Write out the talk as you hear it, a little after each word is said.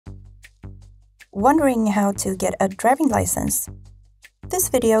Wondering how to get a driving license? This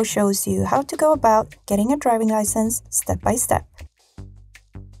video shows you how to go about getting a driving license step by step.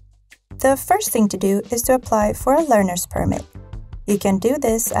 The first thing to do is to apply for a learner's permit. You can do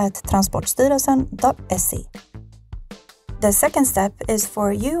this at transportstyrelsen.se. The second step is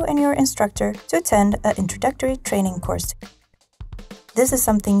for you and your instructor to attend an introductory training course. This is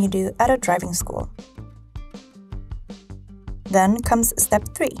something you do at a driving school. Then comes step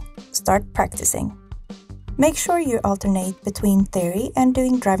 3, start practicing. Make sure you alternate between theory and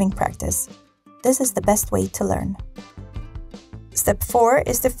doing driving practice. This is the best way to learn. Step 4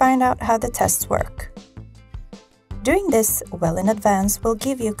 is to find out how the tests work. Doing this well in advance will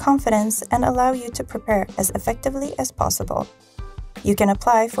give you confidence and allow you to prepare as effectively as possible. You can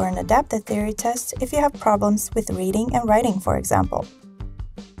apply for an adapted theory test if you have problems with reading and writing, for example.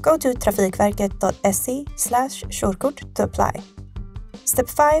 Go to trafikverket.se/körkort to apply. Step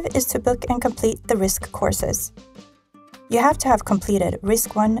 5 is to book and complete the risk courses. You have to have completed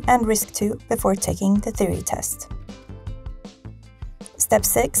Risk 1 and Risk 2 before taking the theory test. Step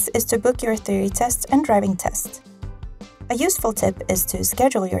 6 is to book your theory test and driving test. A useful tip is to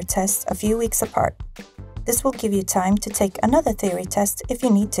schedule your tests a few weeks apart. This will give you time to take another theory test if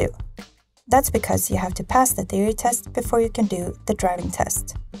you need to. That's because you have to pass the theory test before you can do the driving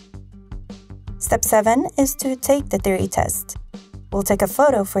test. Step 7 is to take the theory test. We'll take a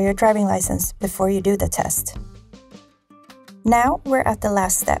photo for your driving license before you do the test. Now we're at the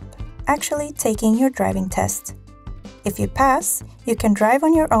last step, actually taking your driving test. If you pass, you can drive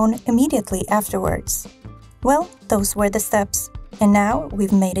on your own immediately afterwards. Well, those were the steps, and now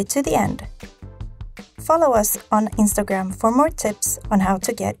we've made it to the end. Follow us on Instagram for more tips on how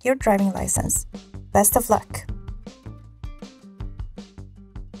to get your driving license. Best of luck!